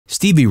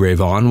Stevie Ray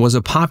Vaughan was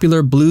a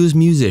popular blues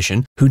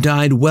musician who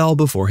died well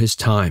before his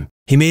time.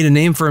 He made a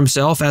name for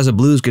himself as a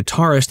blues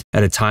guitarist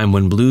at a time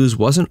when blues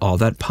wasn't all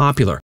that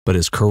popular, but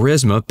his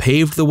charisma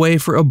paved the way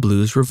for a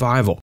blues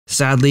revival.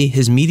 Sadly,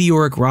 his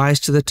meteoric rise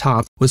to the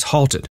top was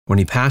halted when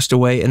he passed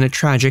away in a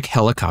tragic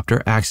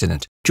helicopter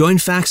accident. Join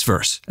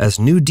Factsverse as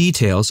new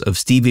details of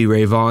Stevie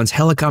Ray Vaughan's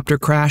helicopter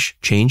crash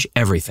change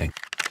everything.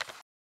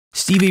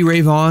 Stevie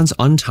Ray Vaughan's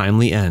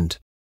untimely end.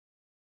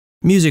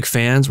 Music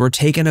fans were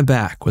taken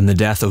aback when the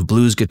death of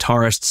blues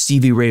guitarist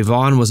Stevie Ray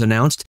Vaughan was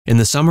announced in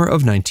the summer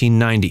of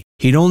 1990.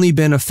 He'd only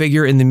been a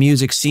figure in the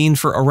music scene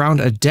for around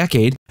a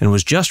decade and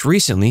was just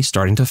recently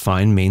starting to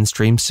find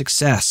mainstream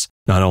success.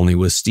 Not only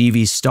was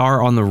Stevie's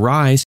star on the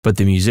rise, but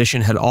the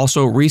musician had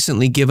also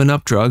recently given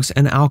up drugs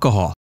and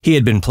alcohol. He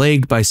had been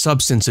plagued by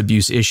substance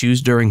abuse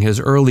issues during his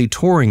early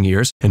touring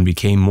years and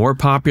became more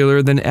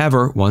popular than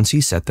ever once he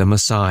set them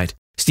aside.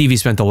 Stevie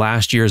spent the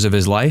last years of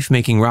his life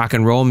making rock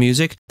and roll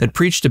music that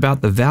preached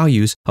about the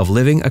values of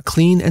living a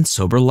clean and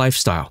sober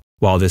lifestyle.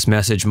 While this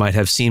message might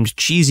have seemed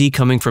cheesy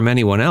coming from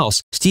anyone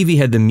else, Stevie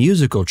had the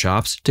musical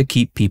chops to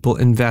keep people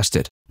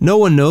invested. No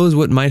one knows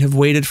what might have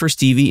waited for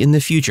Stevie in the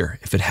future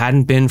if it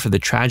hadn't been for the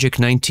tragic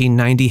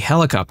 1990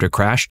 helicopter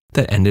crash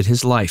that ended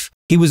his life.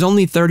 He was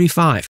only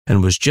 35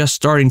 and was just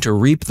starting to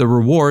reap the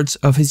rewards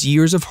of his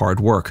years of hard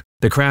work.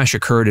 The crash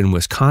occurred in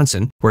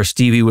Wisconsin, where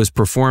Stevie was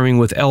performing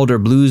with elder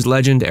blues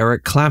legend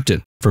Eric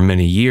Clapton. For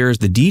many years,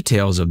 the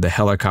details of the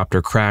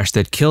helicopter crash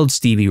that killed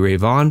Stevie Ray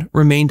Vaughan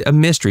remained a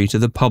mystery to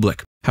the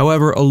public.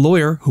 However, a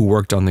lawyer who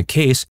worked on the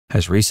case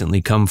has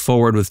recently come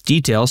forward with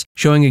details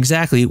showing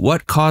exactly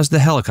what caused the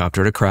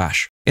helicopter to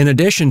crash. In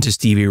addition to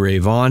Stevie Ray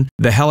Vaughan,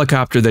 the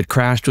helicopter that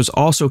crashed was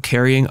also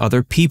carrying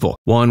other people.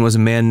 One was a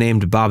man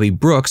named Bobby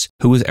Brooks,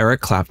 who was Eric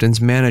Clapton's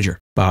manager.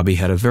 Bobby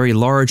had a very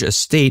large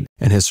estate,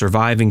 and his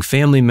surviving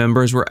family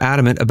members were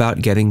adamant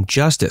about getting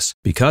justice.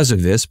 Because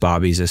of this,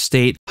 Bobby's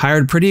estate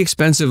hired pretty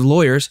expensive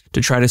lawyers to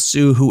try to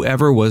sue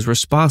whoever was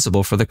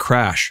responsible for the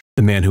crash.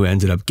 The man who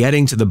ended up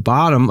getting to the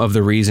bottom of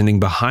the reasoning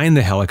behind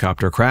the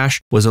helicopter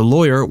crash was a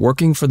lawyer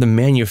working for the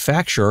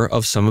manufacturer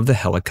of some of the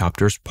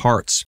helicopter's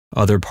parts.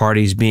 Other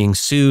parties being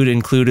sued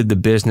included the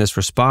business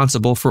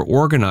responsible for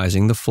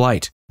organizing the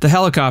flight. The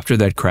helicopter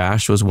that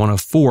crashed was one of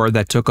 4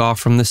 that took off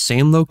from the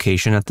same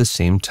location at the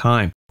same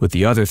time, with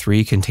the other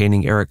 3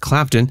 containing Eric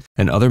Clapton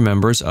and other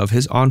members of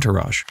his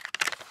entourage.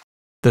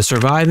 The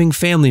surviving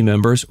family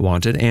members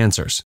wanted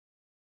answers.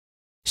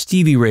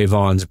 Stevie Ray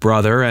Vaughan's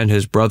brother and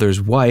his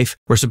brother's wife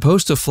were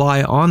supposed to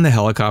fly on the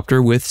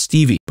helicopter with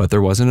Stevie, but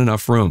there wasn't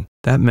enough room.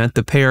 That meant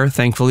the pair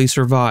thankfully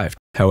survived.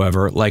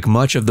 However, like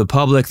much of the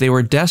public, they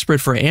were desperate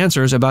for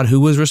answers about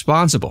who was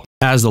responsible.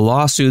 As the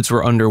lawsuits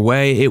were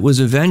underway, it was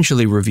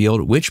eventually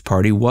revealed which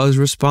party was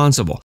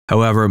responsible.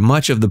 However,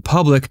 much of the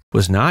public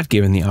was not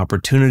given the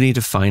opportunity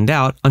to find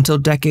out until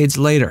decades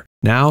later.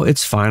 Now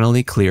it's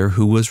finally clear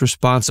who was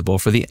responsible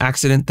for the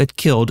accident that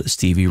killed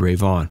Stevie Ray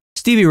Vaughan.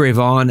 Stevie Ray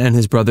Vaughan and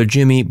his brother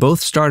Jimmy both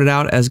started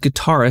out as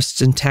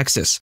guitarists in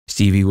Texas.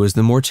 Stevie was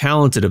the more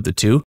talented of the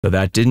two, but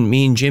that didn't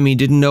mean Jimmy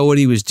didn't know what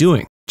he was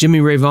doing. Jimmy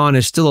Ray Vaughan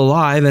is still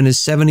alive and is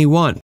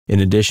 71.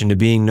 In addition to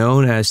being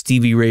known as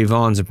Stevie Ray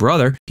Vaughan's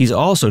brother, he's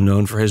also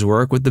known for his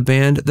work with the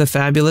band The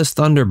Fabulous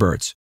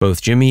Thunderbirds.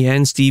 Both Jimmy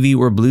and Stevie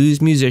were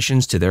blues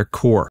musicians to their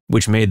core,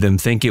 which made them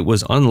think it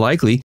was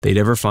unlikely they'd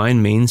ever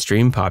find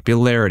mainstream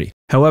popularity.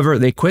 However,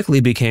 they quickly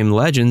became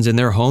legends in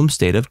their home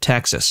state of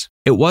Texas.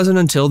 It wasn't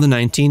until the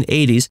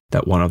 1980s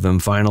that one of them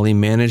finally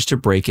managed to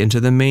break into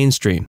the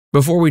mainstream.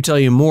 Before we tell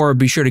you more,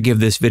 be sure to give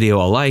this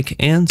video a like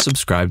and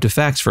subscribe to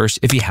Factsverse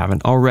if you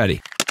haven't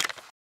already.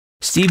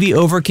 Stevie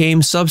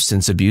overcame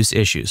substance abuse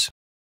issues.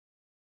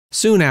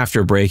 Soon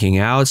after breaking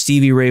out,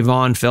 Stevie Ray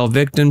Vaughan fell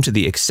victim to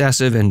the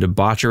excessive and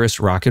debaucherous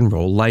rock and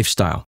roll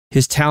lifestyle.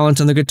 His talent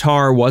on the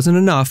guitar wasn't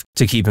enough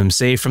to keep him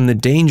safe from the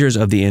dangers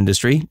of the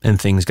industry, and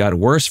things got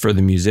worse for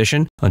the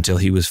musician until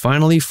he was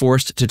finally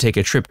forced to take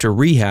a trip to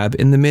rehab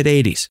in the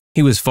mid-80s.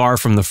 He was far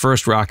from the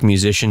first rock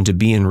musician to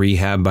be in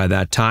rehab by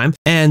that time,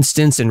 and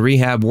stints in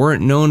rehab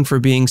weren't known for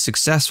being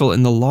successful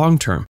in the long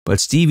term, but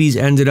Stevie's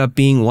ended up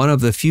being one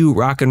of the few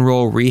rock and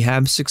roll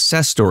rehab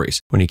success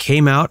stories. When he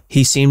came out,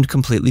 he seemed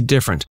completely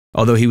different,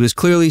 although he was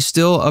clearly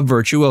still a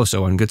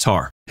virtuoso on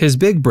guitar. His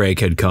big break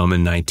had come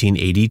in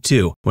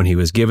 1982, when he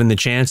was given the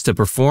chance to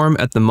perform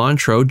at the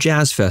Montreux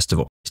Jazz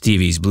Festival.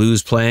 Stevie's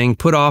blues playing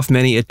put off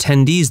many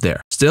attendees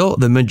there. Still,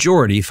 the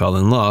majority fell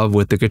in love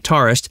with the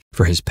guitarist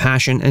for his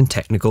passion and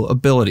technical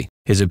ability.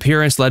 His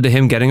appearance led to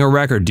him getting a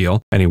record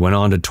deal, and he went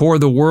on to tour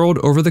the world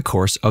over the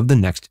course of the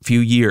next few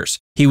years.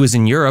 He was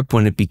in Europe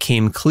when it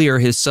became clear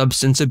his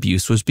substance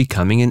abuse was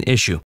becoming an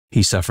issue.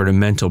 He suffered a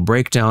mental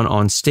breakdown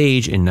on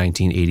stage in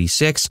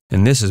 1986,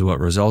 and this is what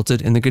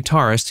resulted in the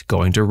guitarist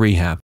going to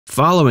rehab.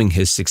 Following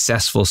his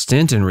successful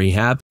stint in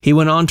rehab, he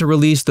went on to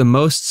release the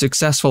most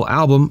successful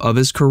album of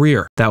his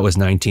career. That was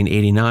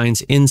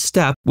 1989's In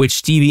Step, which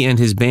Stevie and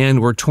his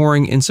band were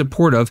touring in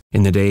support of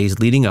in the days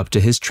leading up to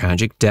his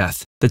tragic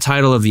death. The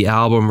title of the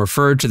album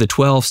referred to the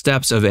 12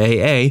 steps of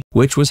AA,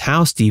 which was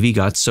how Stevie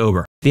got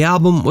sober. The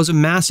album was a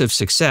massive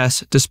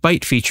success,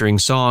 despite featuring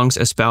songs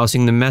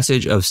espousing the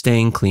message of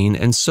staying clean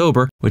and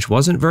sober, which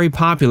wasn't very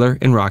popular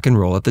in rock and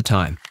roll at the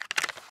time.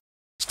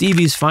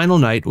 Stevie's final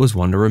night was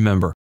one to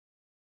remember.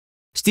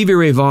 Stevie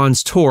Ray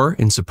Vaughan's tour,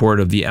 in support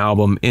of the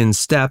album In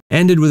Step,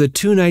 ended with a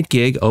 2-night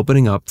gig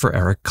opening up for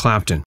Eric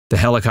Clapton. The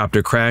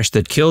helicopter crash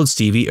that killed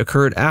Stevie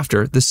occurred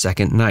after the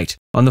second night.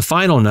 On the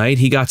final night,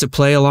 he got to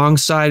play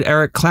alongside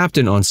Eric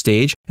Clapton on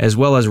stage, as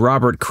well as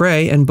Robert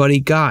Cray and Buddy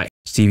Guy.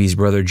 Stevie's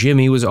brother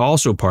Jimmy was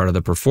also part of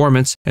the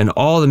performance, and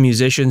all the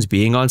musicians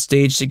being on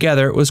stage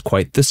together was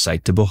quite the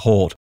sight to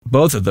behold.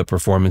 Both of the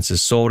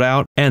performances sold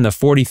out, and the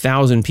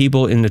 40,000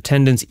 people in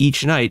attendance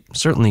each night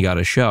certainly got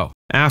a show.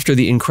 After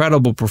the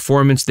incredible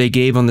performance they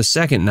gave on the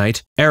second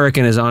night, Eric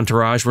and his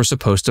entourage were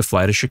supposed to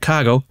fly to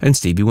Chicago, and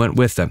Stevie went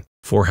with them.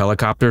 4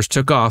 helicopters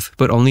took off,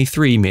 but only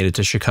 3 made it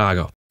to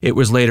Chicago. It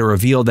was later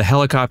revealed the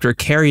helicopter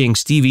carrying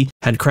Stevie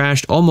had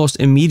crashed almost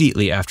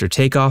immediately after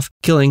takeoff,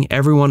 killing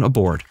everyone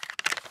aboard.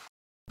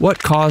 What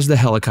caused the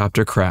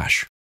helicopter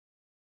crash?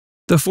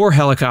 The 4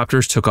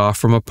 helicopters took off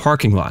from a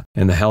parking lot,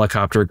 and the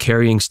helicopter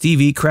carrying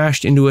Stevie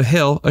crashed into a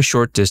hill a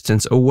short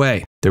distance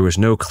away. There was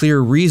no clear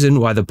reason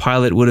why the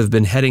pilot would have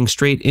been heading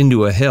straight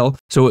into a hill,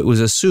 so it was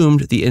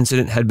assumed the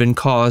incident had been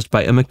caused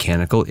by a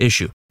mechanical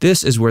issue.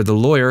 This is where the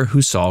lawyer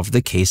who solved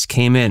the case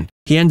came in.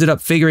 He ended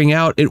up figuring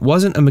out it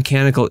wasn't a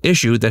mechanical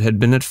issue that had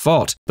been at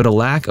fault, but a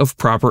lack of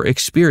proper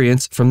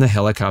experience from the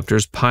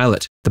helicopter's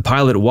pilot. The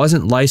pilot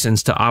wasn't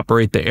licensed to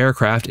operate the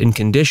aircraft in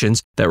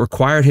conditions that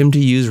required him to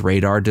use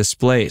radar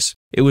displays.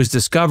 It was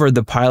discovered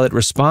the pilot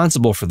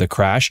responsible for the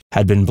crash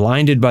had been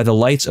blinded by the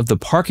lights of the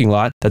parking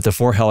lot that the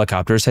 4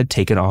 helicopters had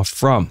taken off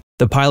from.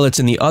 The pilots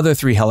in the other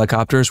 3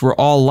 helicopters were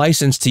all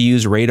licensed to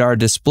use radar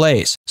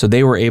displays, so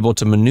they were able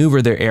to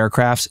maneuver their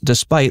aircrafts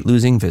despite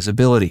losing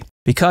visibility.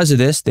 Because of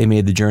this, they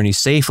made the journey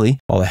safely,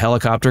 while the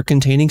helicopter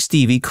containing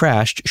Stevie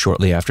crashed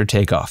shortly after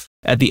takeoff.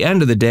 At the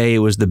end of the day, it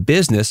was the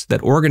business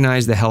that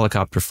organized the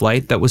helicopter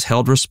flight that was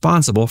held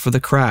responsible for the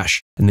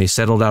crash, and they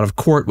settled out of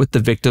court with the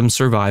victim's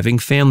surviving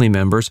family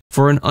members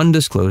for an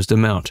undisclosed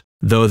amount.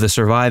 Though the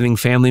surviving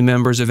family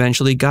members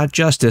eventually got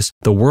justice,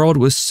 the world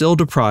was still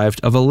deprived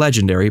of a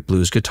legendary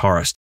blues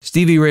guitarist.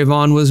 Stevie Ray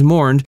Vaughan was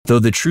mourned, though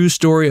the true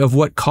story of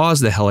what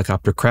caused the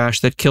helicopter crash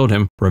that killed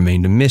him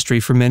remained a mystery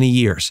for many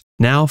years.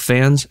 Now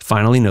fans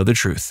finally know the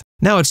truth.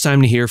 Now it's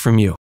time to hear from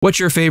you. What's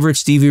your favorite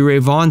Stevie Ray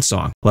Vaughan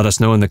song? Let us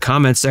know in the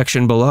comments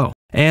section below.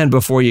 And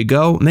before you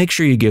go, make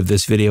sure you give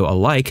this video a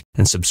like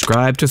and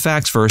subscribe to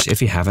Facts First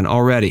if you haven't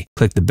already.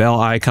 Click the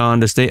bell icon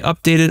to stay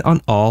updated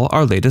on all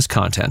our latest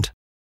content.